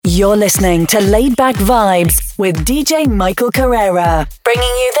You're listening to LaidBack Vibes with DJ Michael Carrera, bringing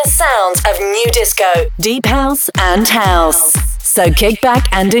you the sounds of new disco, deep house, and house. So kick back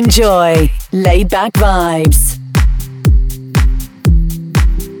and enjoy LaidBack Vibes.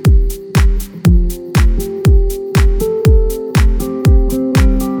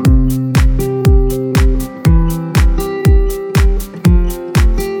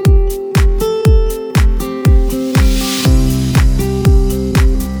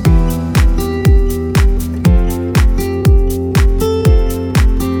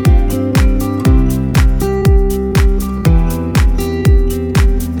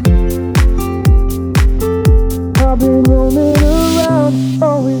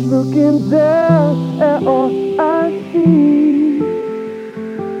 Looking down at all I see.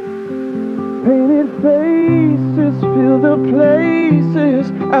 Painted faces fill the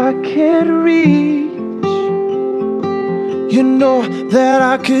places I can't reach. You know that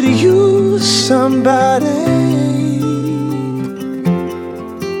I could use somebody.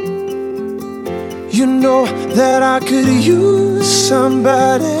 You know that I could use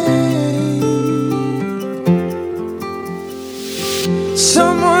somebody.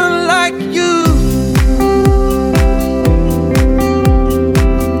 Someone like you.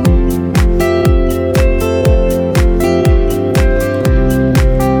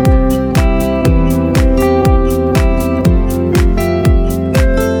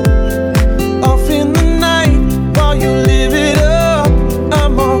 Off in the night while you live it up,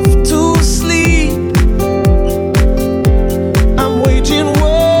 I'm off to sleep. I'm waging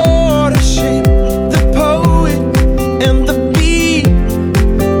war to shape the poet and the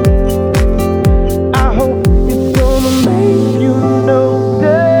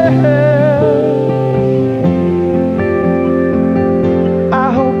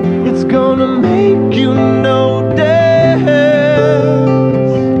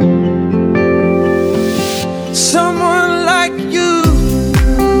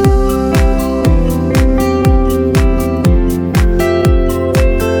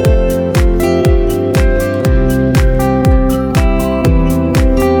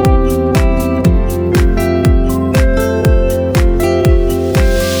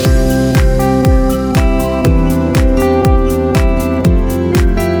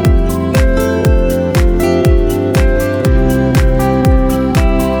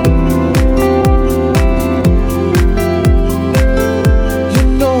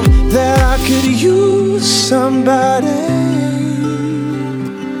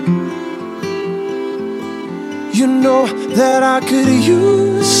that I could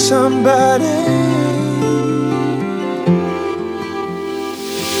use somebody.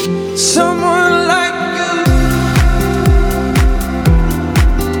 Someone like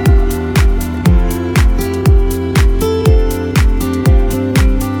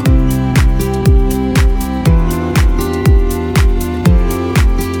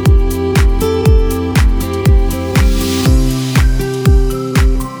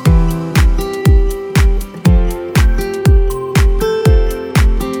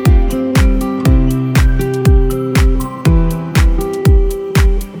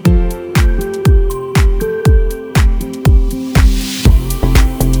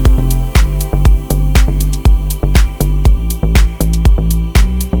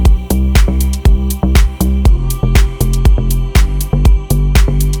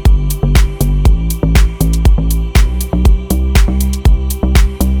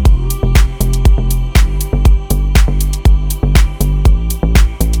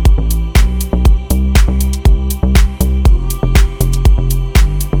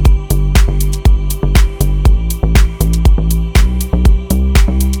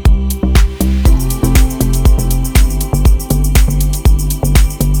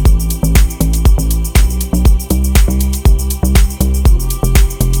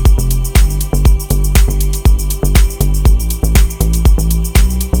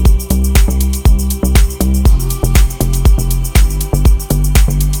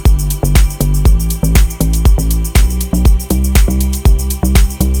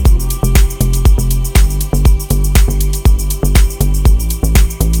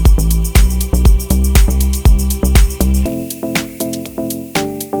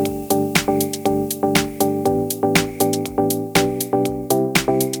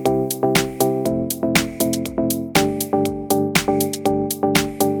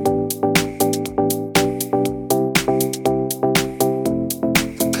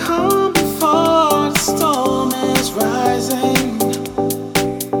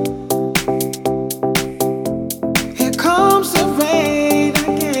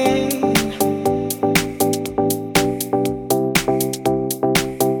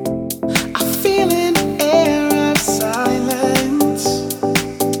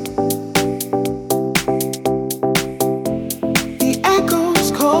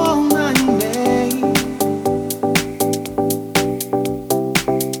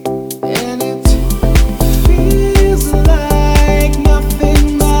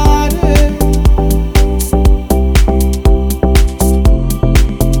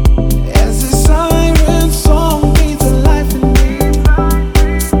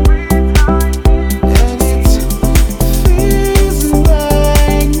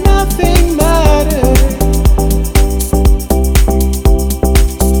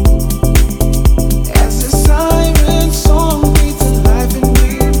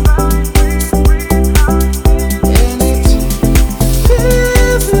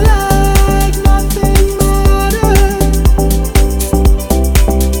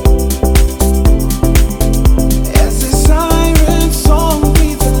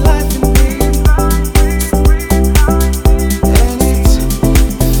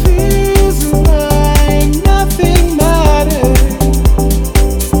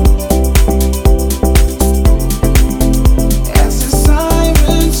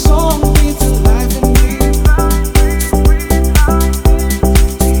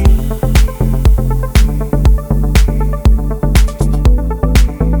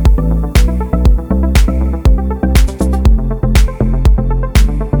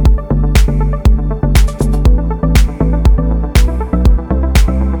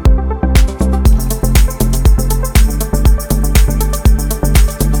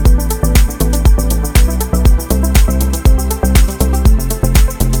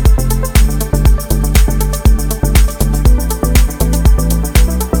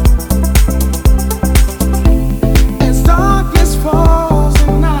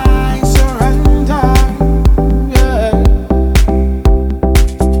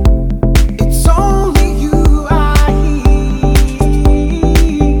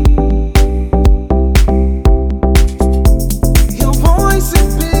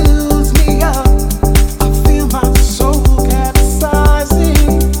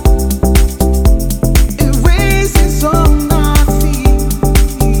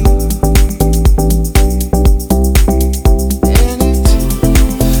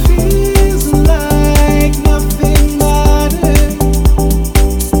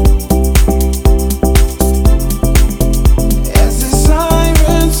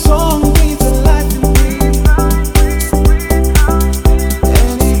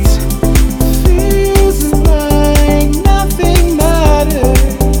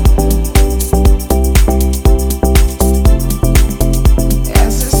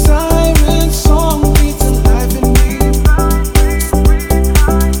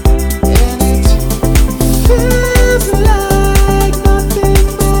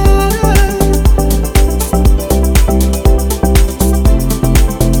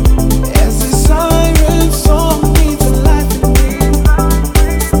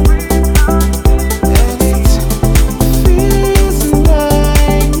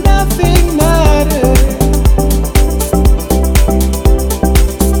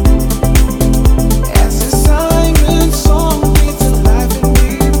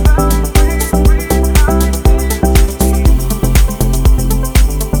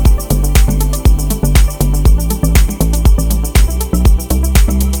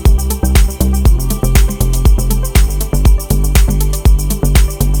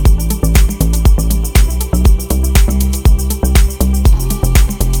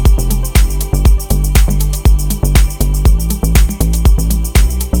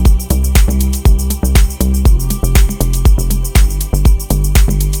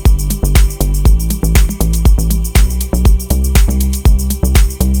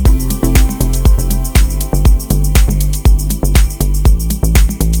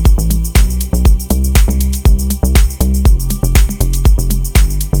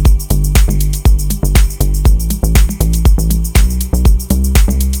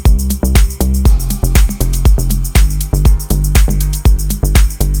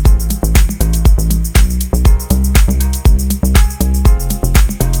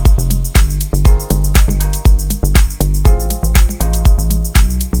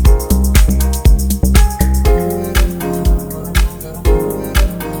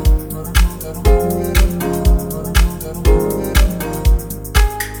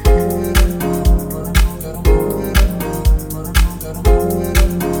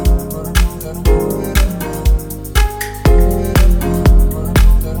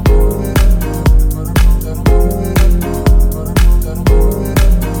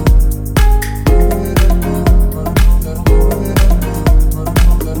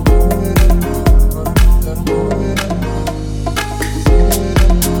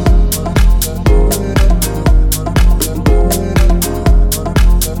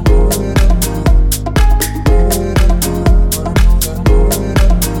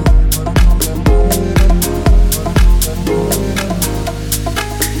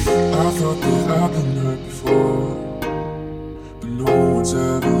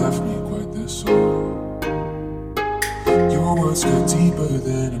sharper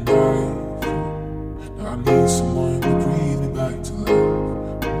than a knife. Now I need someone to breathe me back to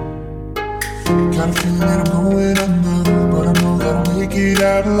life. Got a feeling that I'm going under, but I know that I'll make it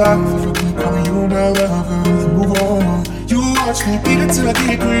out alive. If I keep calling you my lover, then move on. You watch me beat it till I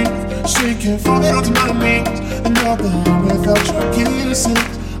can't breathe, shaking, falling onto my knees. And now that I'm without your kisses,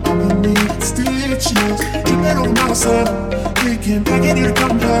 I'll be needing stitches, dripping over myself, aching, begging you to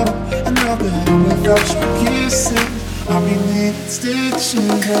come help. And now that I'm without your kisses, I'll be needing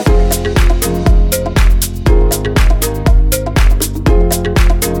stitches.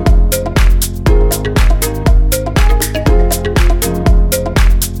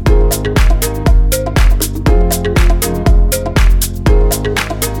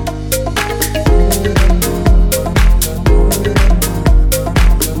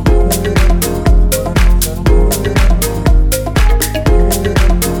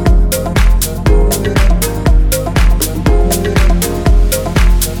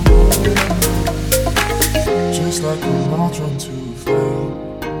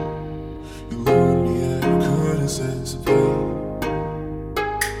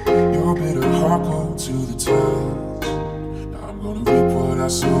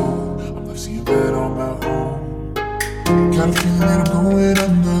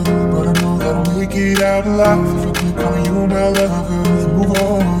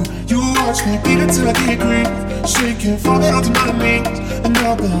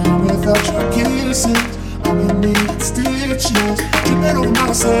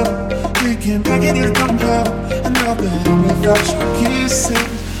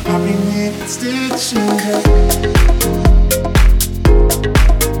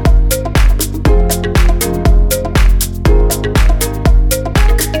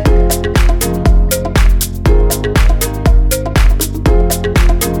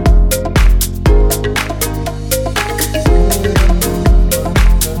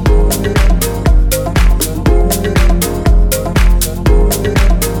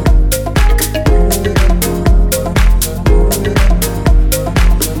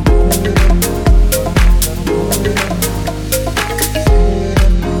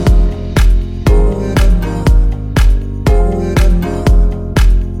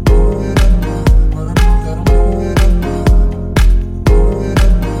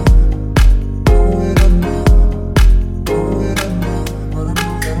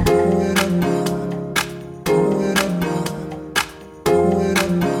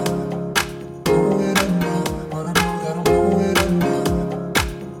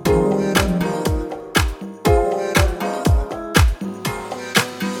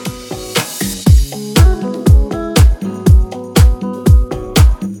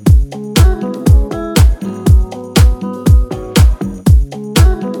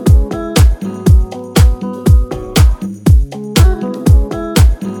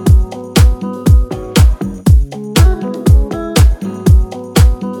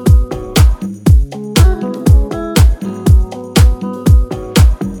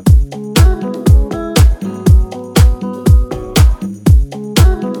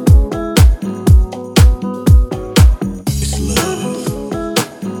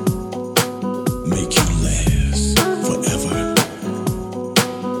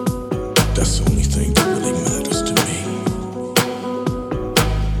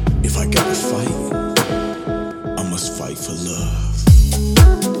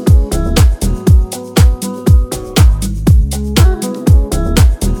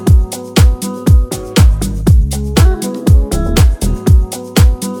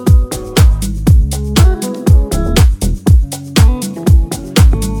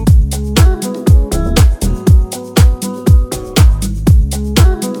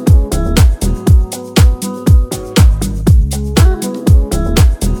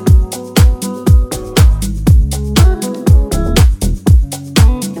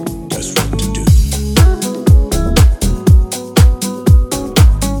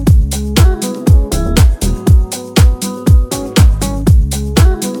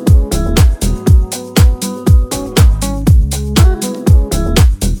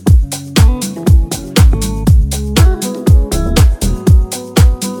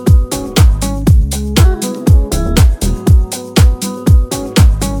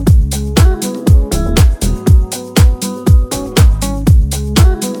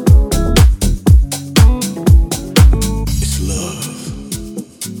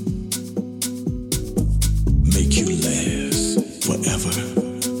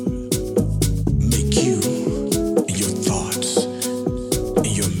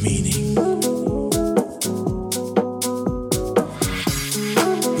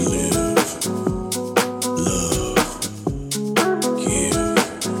 Give.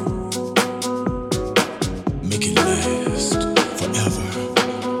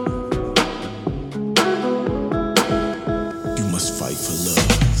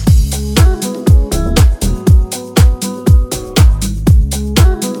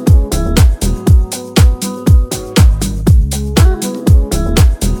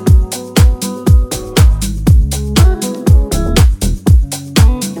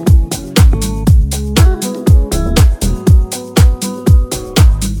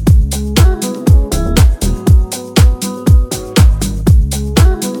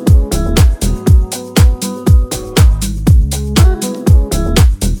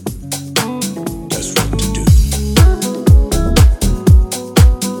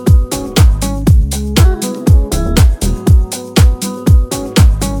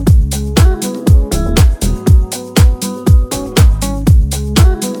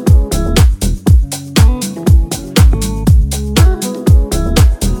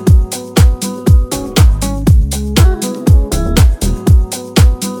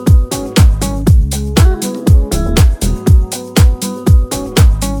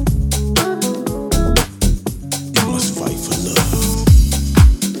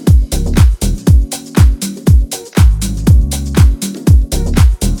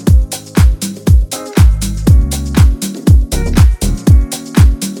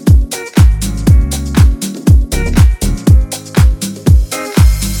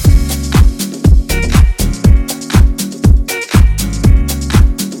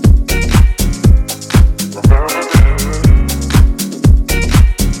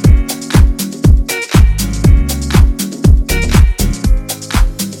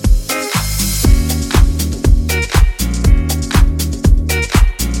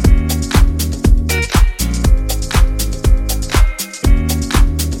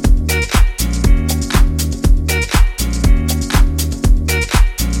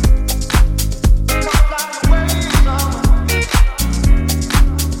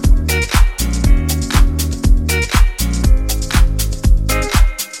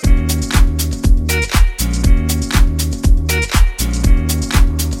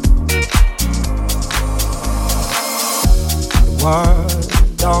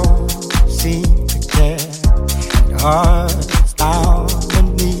 world don't seem to care. It hurts down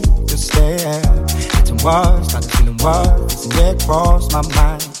beneath the stare. Getting worse, started feeling worse, and it crossed my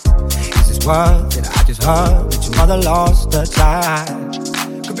mind. Is this word that I just heard that your mother lost her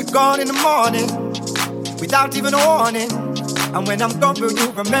child? Could be gone in the morning without even a warning. And when I'm gone, will you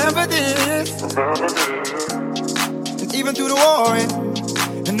remember this? And even through the warring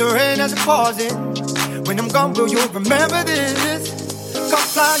and the rain as it pausing, when I'm gone, will you remember this? Come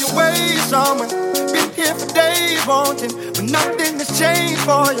fly away somewhere. Been here for days wanting, but nothing has changed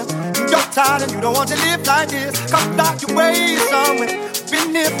for you. And you're tired and you don't want to live like this. Come fly away somewhere.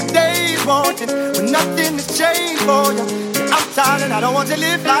 Been here for days wanting, but nothing has changed for you. I'm tired and I don't want to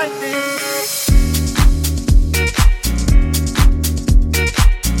live like this.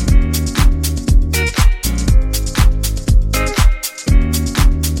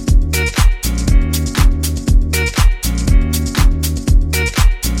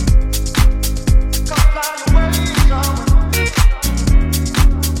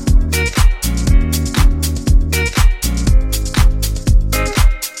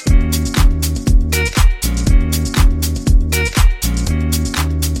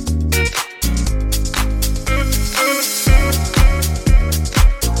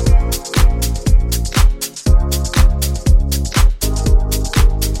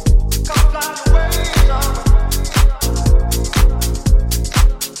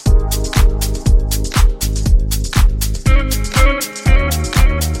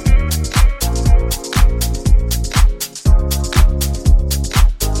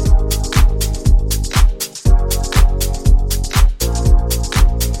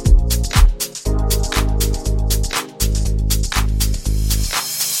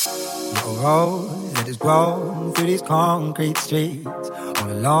 Concrete streets, all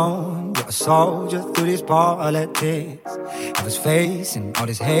alone, you're a soldier through these politics. I was facing all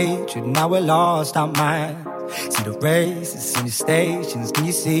this hatred, now we're lost our minds. See the races in the stations, can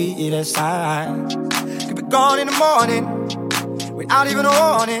you see the signs? Could be gone in the morning, without even a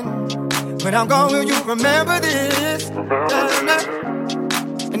warning. When I'm gone, will you remember this?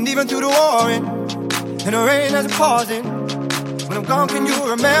 And even through the warring and the rain as it pausing, when I'm gone, can you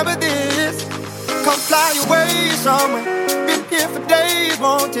remember this? Come fly away somewhere. Been here for days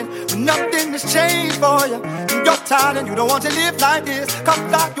wanting, but nothing has changed for you. And you're tired and you don't want to live like this. Come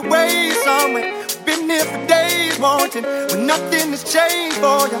fly away somewhere. Been here for days wanting, but nothing has changed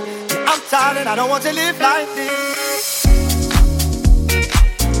for you. I'm tired and I don't want to live like this.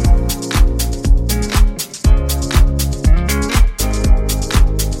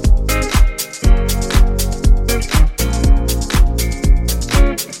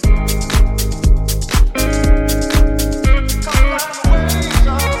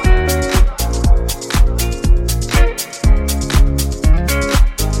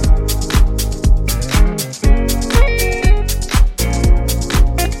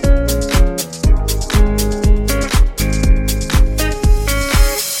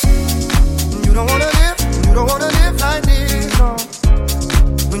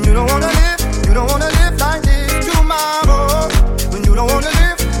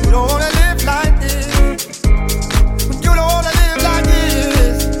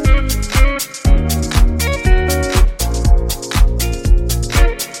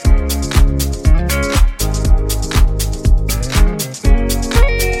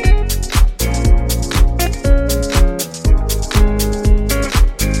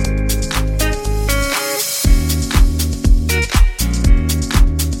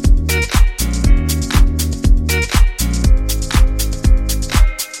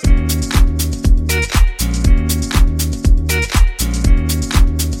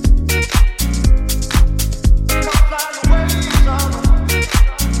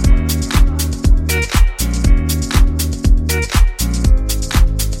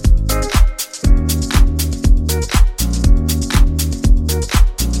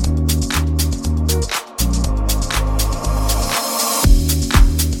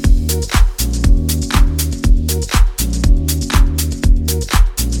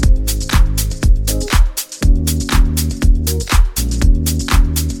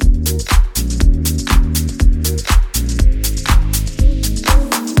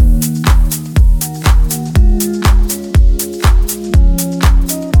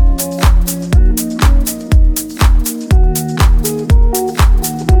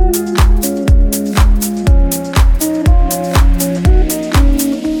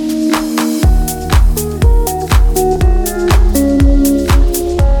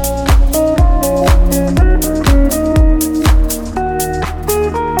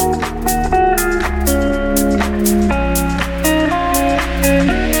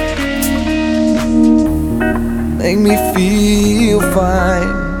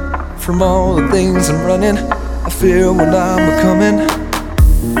 from all the things I'm running. I fear what I'm becoming.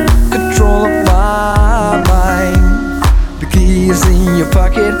 Control of my mind. The key is in your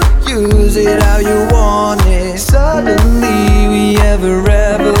pocket. Use it how you want it. Suddenly we have a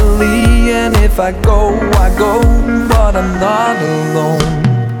reveille, and if I go, but I'm not alone.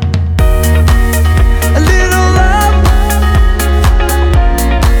 A little love,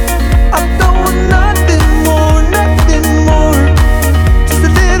 I don't want nothing more, nothing more. Just a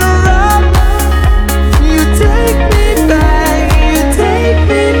little love. You take me back,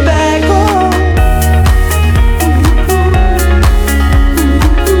 home.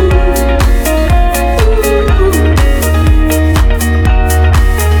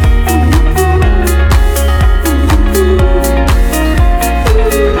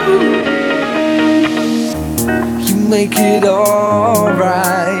 Make it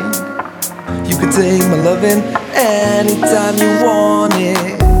alright. You can take my loving anytime you want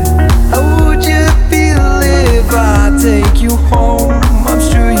it. How would you feel if I take you home? I'm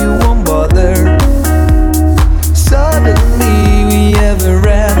sure you won't bother. Suddenly we have a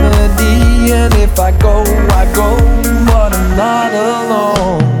remedy, and if I go, but I'm not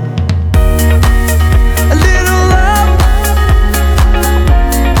alone. A little love,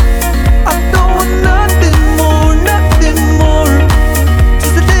 I don't want nothing more, nothing more.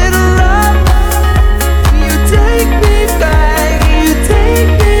 Just a little love. You take me back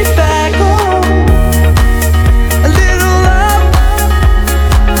home. A little love,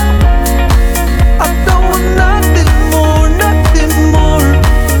 I don't want nothing more, nothing more.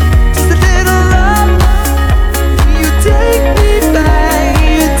 Just a little love. You take me back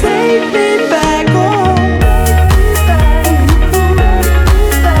home.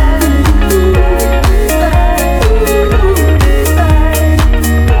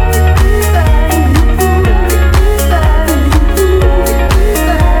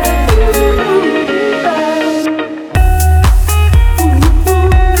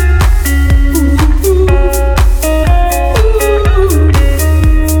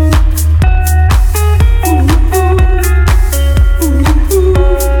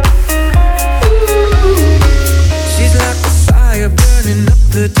 She's like a fire burning up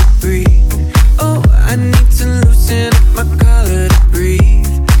the debris. Oh, I need to loosen up my collar to breathe.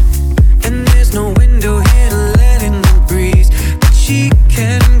 And there's no window here to let in the breeze, but she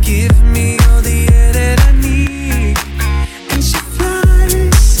can give me all the air that I need. And she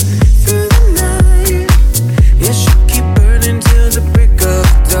flies through the night. Yeah, she'll keep burning till the break of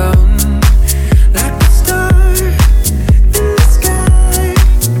dawn. Like a star in the sky.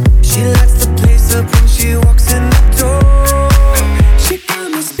 She lights the place up when she walks in the door. She got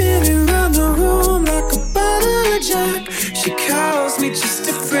me spinning round the room like a bottle of Jack. She calls me just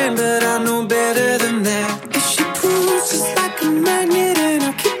a friend, but I know better than that. And she pulls just like a magnet, and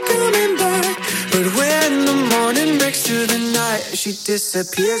I keep coming back. But when the morning breaks through the night, she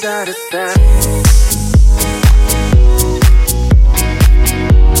disappears out of sight.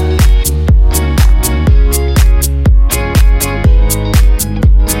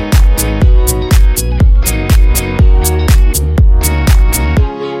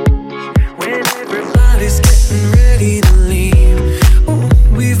 When everybody's getting ready to leave, oh,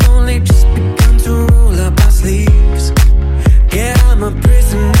 we've only just begun to roll up our sleeves. Yeah, I'm a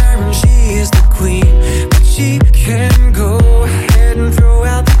prisoner and she is the queen, but she can go ahead and throw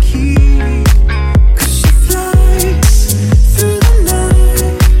out the key. 'Cause she flies through the night.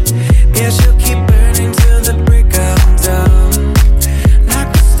 Yeah, she'll keep burning till the break of dawn.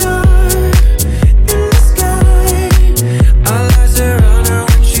 Like a star in the sky. All eyes are on her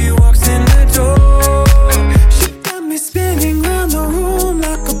when she walks in the door. She got me spinning round the room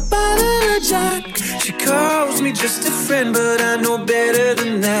like a bottle of Jack. She calls me just a friend, but I know better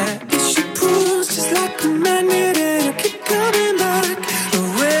than that. Yeah, she pulls just like a magnet, and I keep coming back. But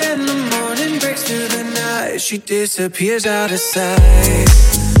when the morning breaks through the night, she disappears out of sight.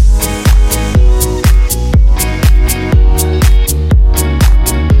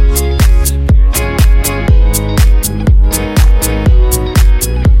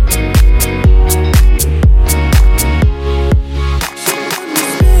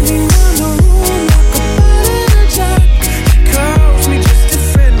 Spinning round the room like a bottle of Jack. She calls me just a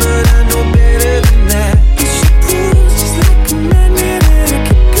friend, but I know better than that. Yeah, she pulls just like a magnet, and I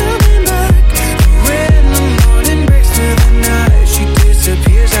keep coming back. But when the morning breaks through the night, she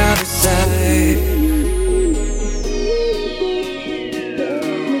disappears.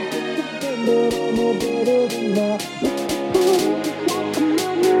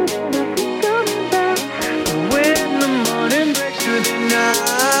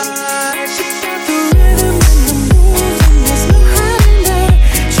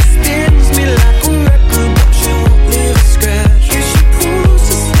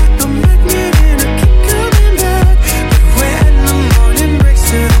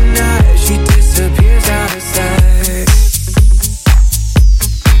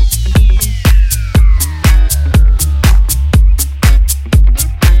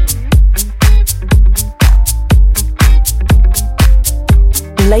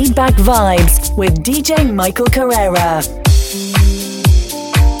 LaidBack Vibes with DJ Michael Carrera.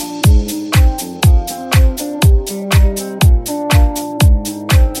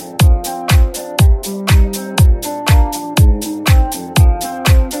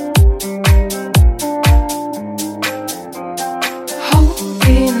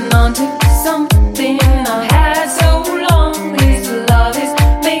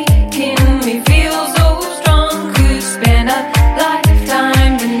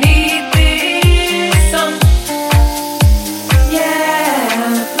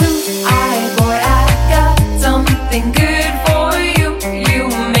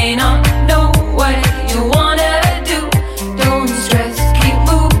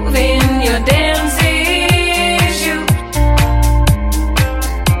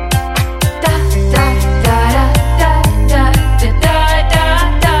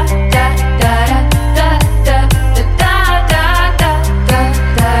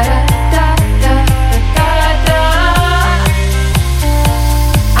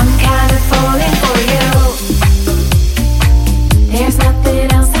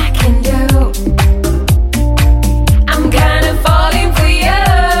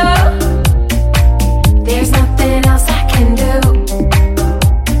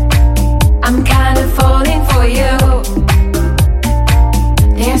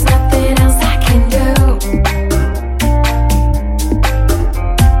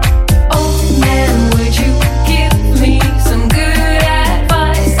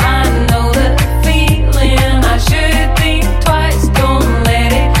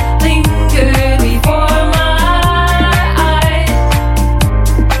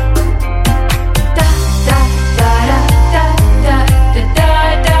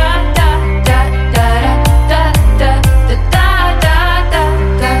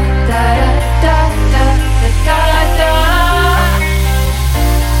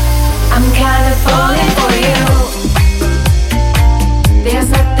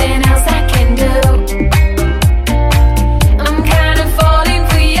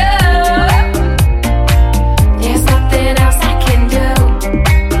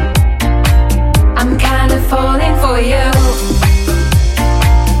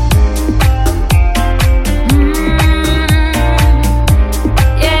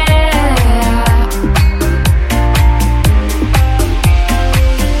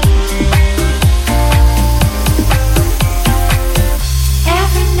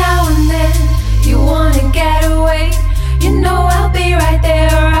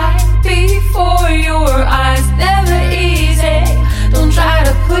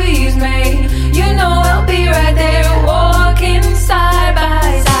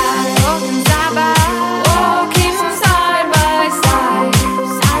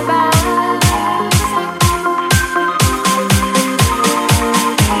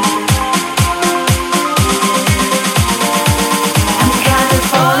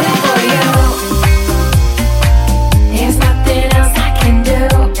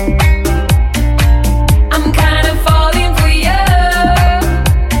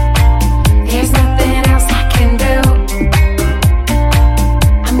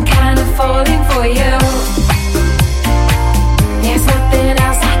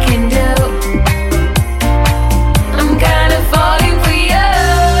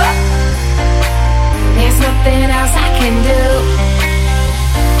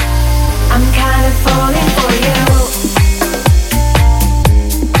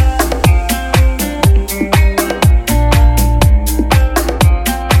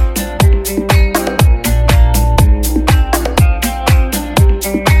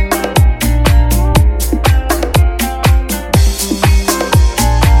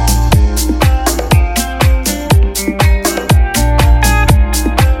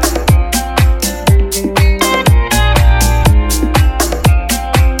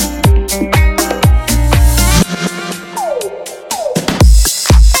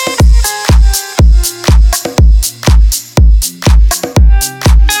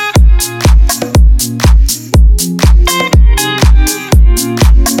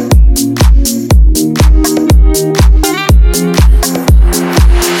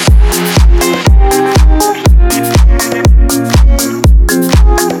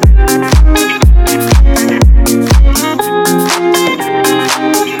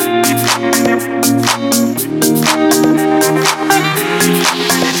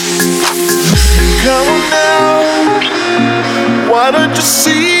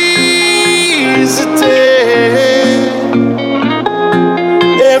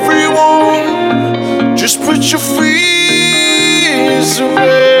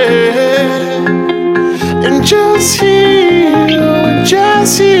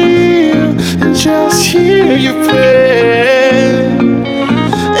 just hear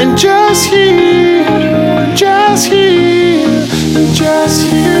just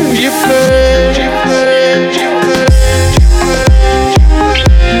hear you play, you play, you play.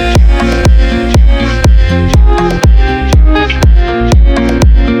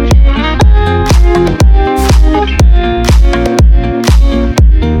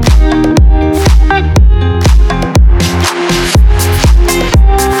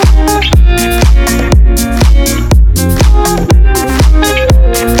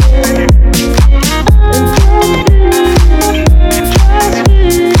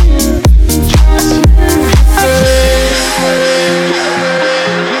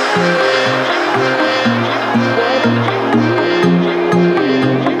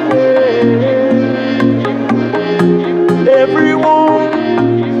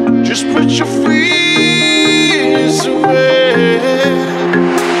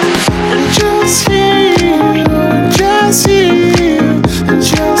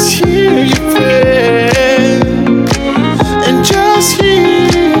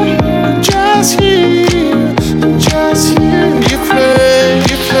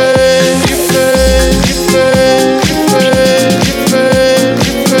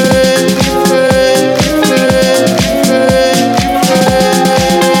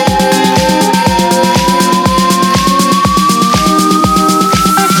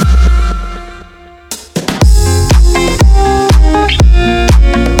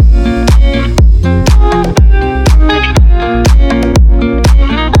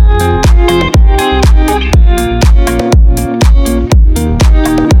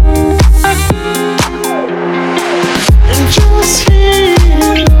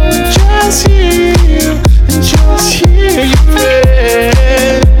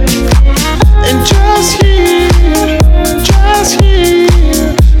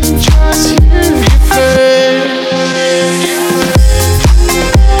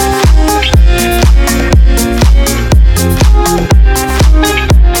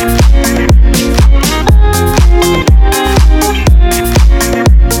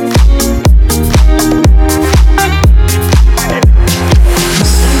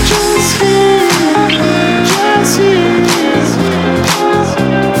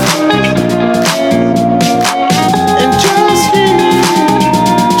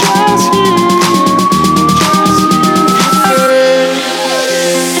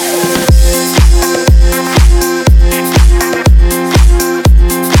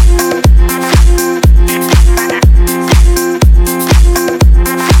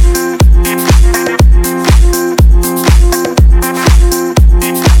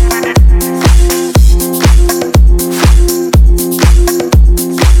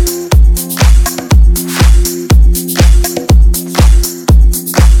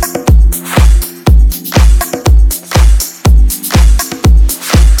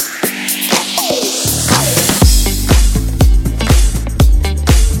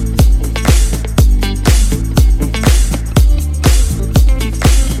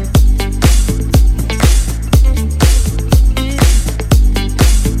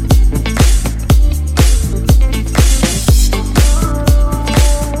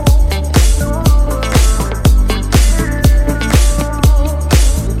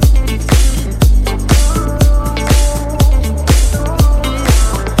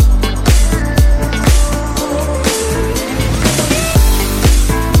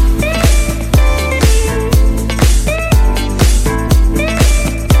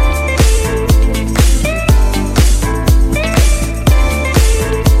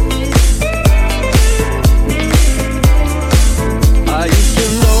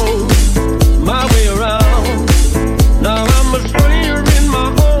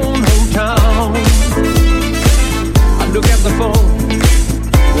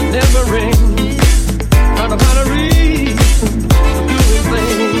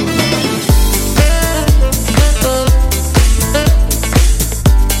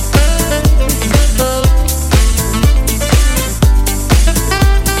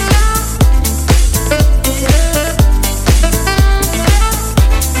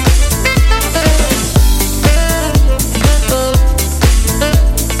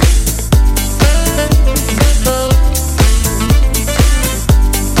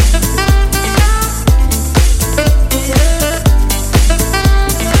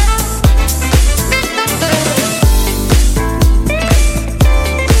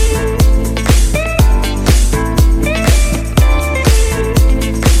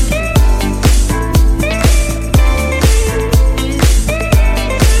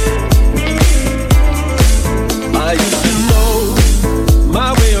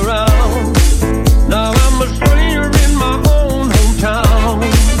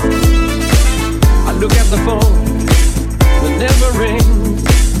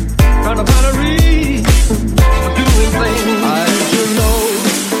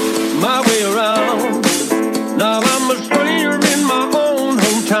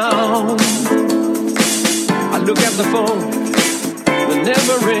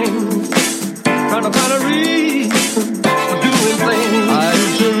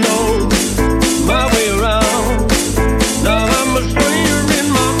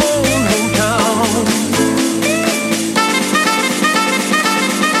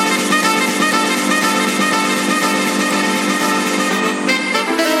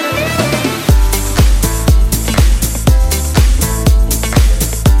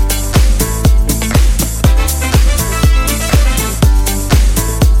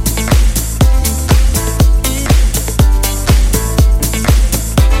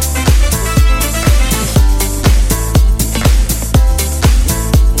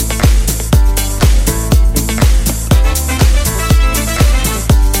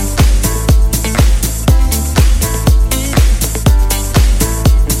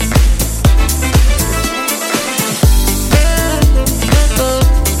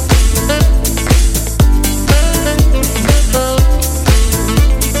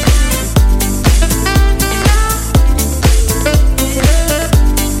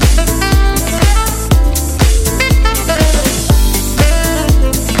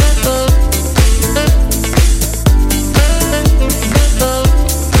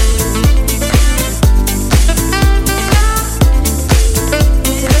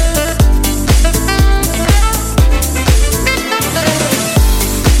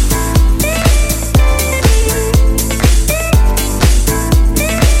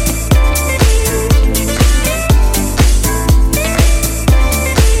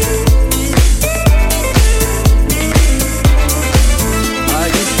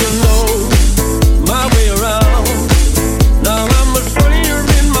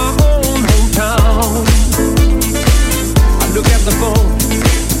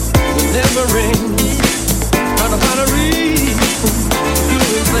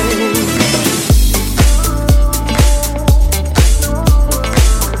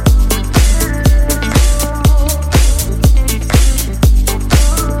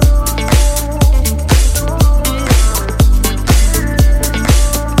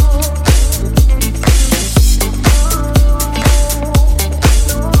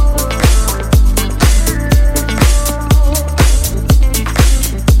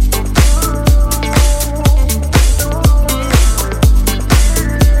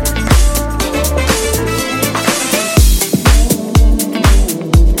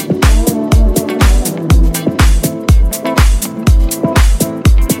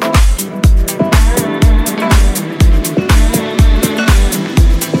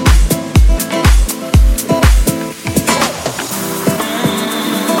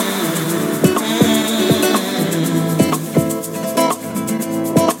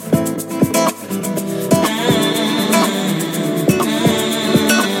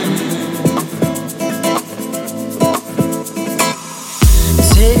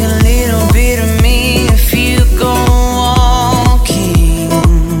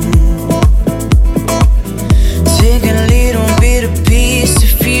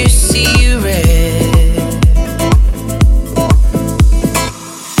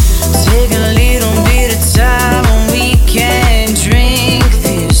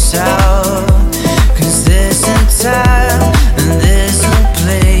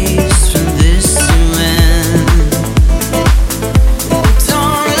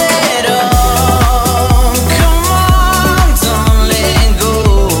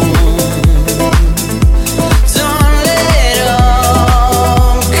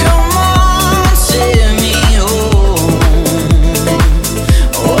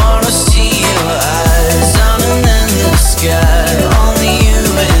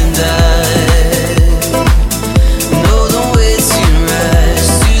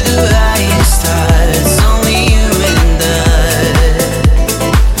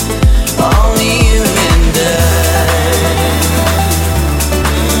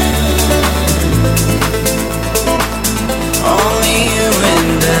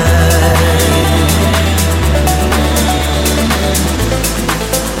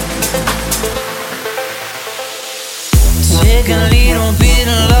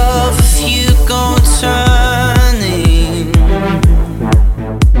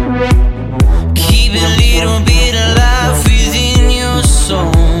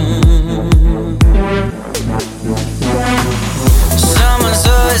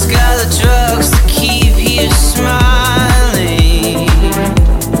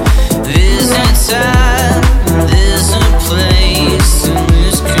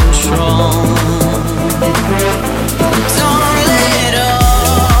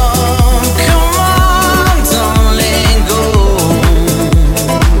 Come on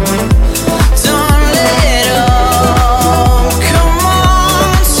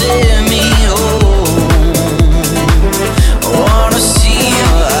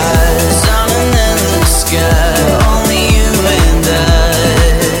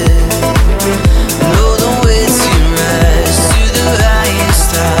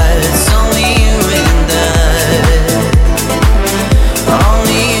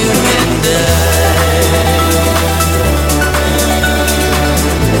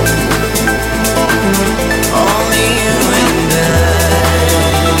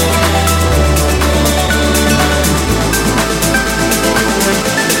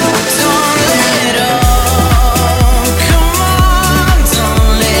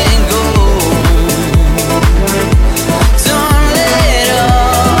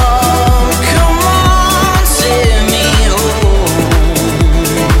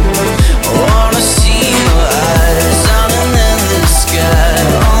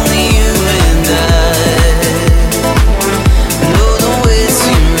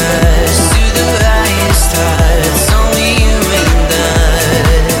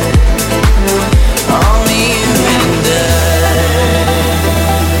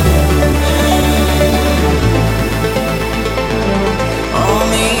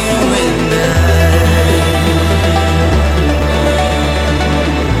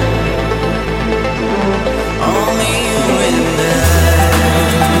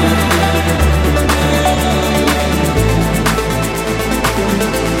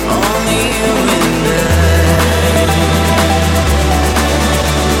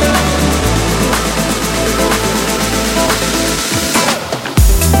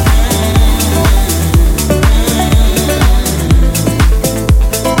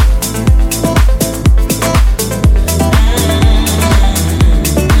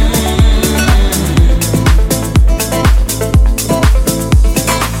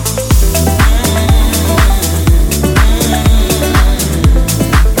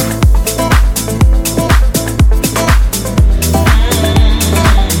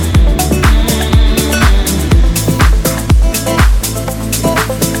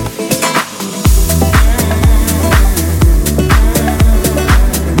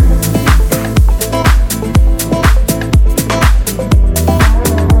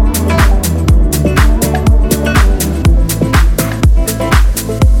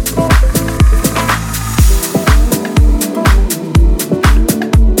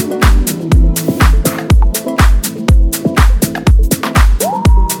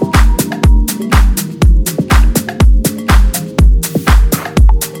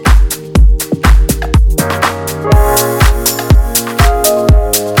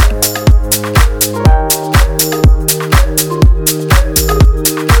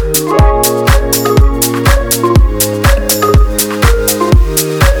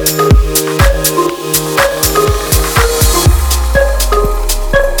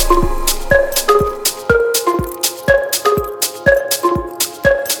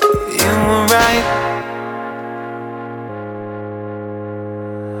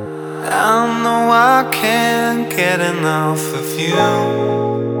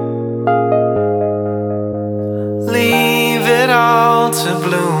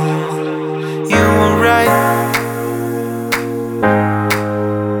bloom. You were right.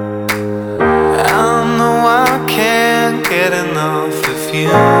 I know I can't get enough of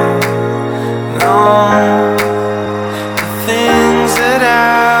you. No, the things that I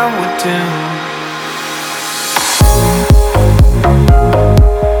would do.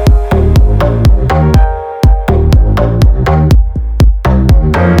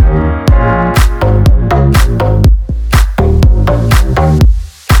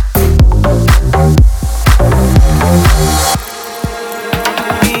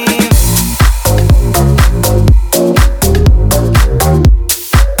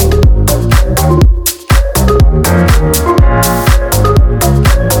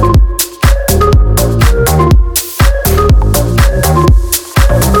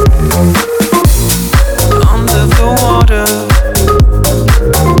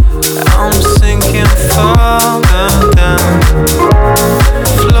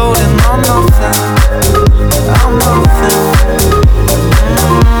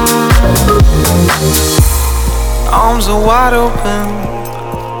 Wide open,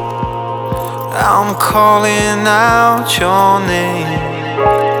 I'm calling out your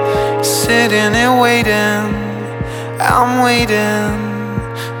name, sitting and waiting, I'm waiting.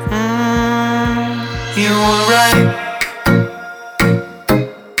 You were right.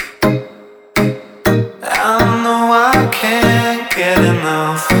 I know I can't get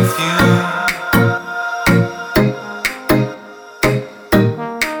enough of you.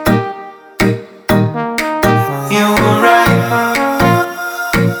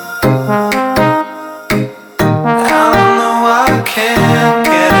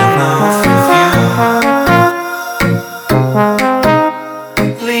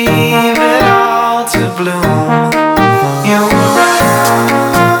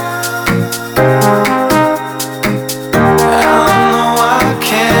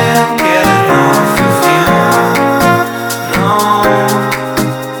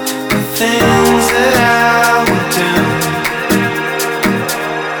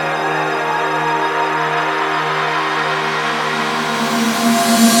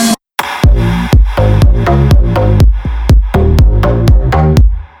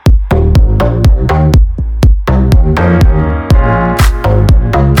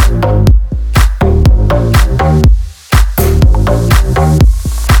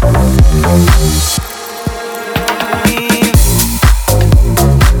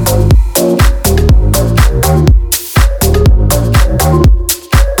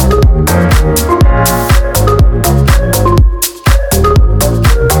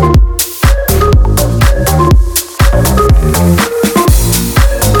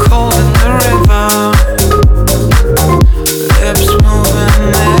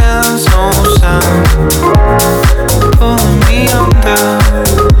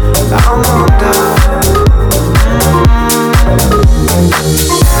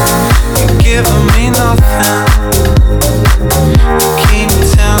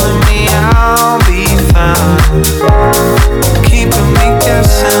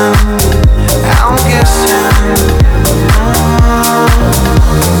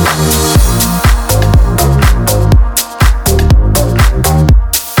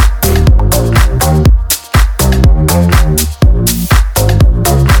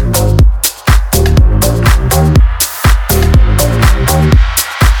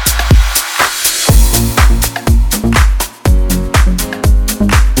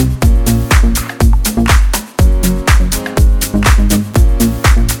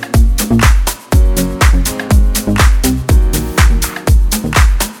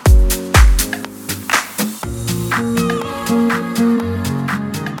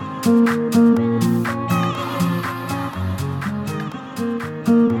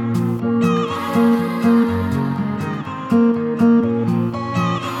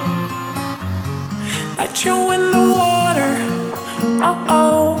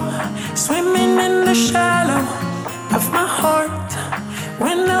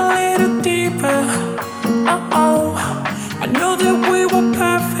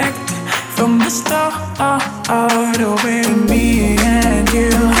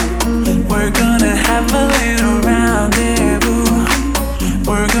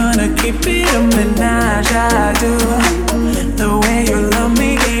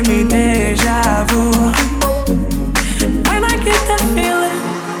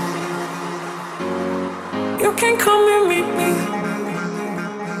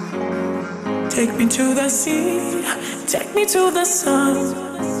 Take me to the sea, take me to the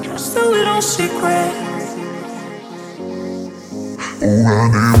sun. Just a little secret.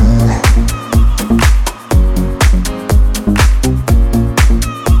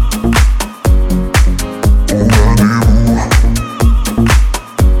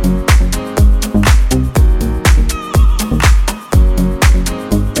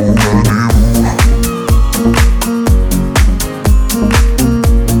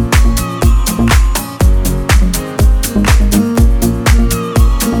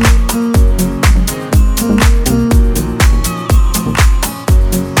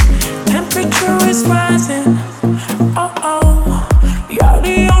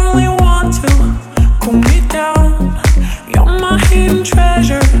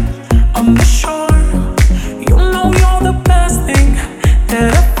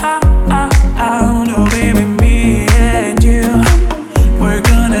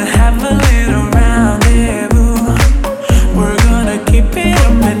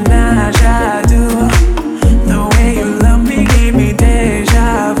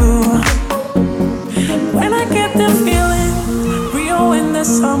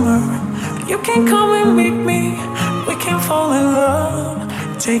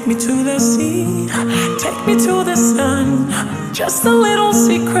 Take me to the sea, take me to the sun. Just a little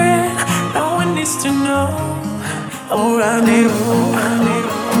secret, no one needs to know. Oh, rendezvous,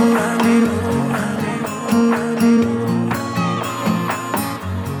 rendezvous, rendezvous.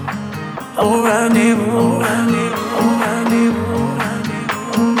 Oh, rendezvous, rendezvous, rendezvous.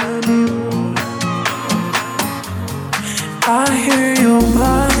 I hear your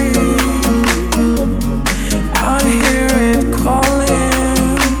body, I hear it calling.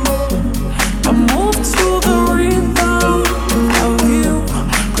 I move to the rhythm of you,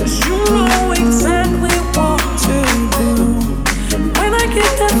 'cause you know exactly what to do. When I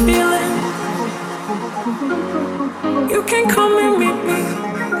get that feeling, you can come and meet me.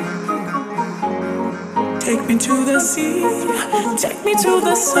 Take me to the sea, take me to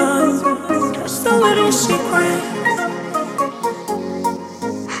the sun. Just a little secret.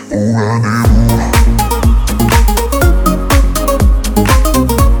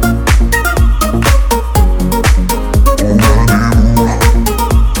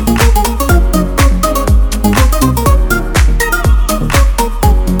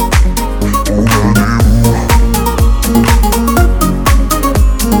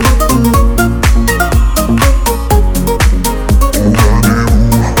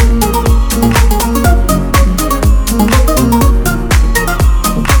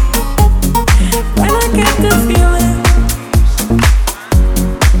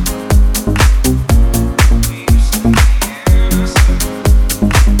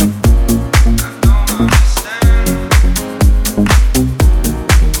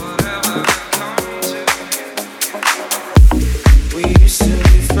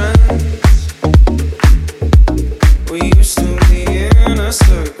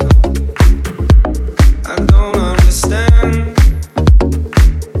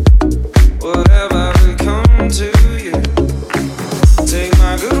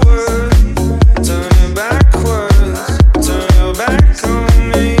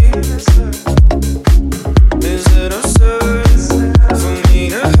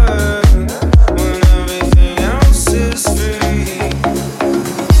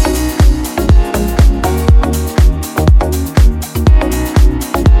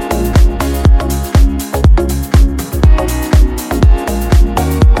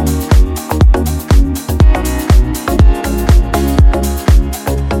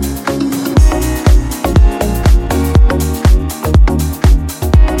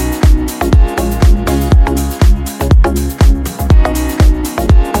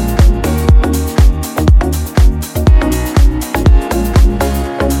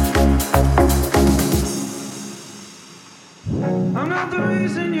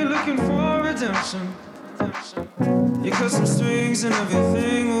 You cut some strings and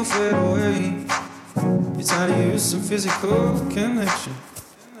everything will fade away. You're tired of using physical connection.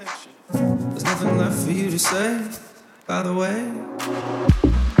 There's nothing left for you to say, by the way.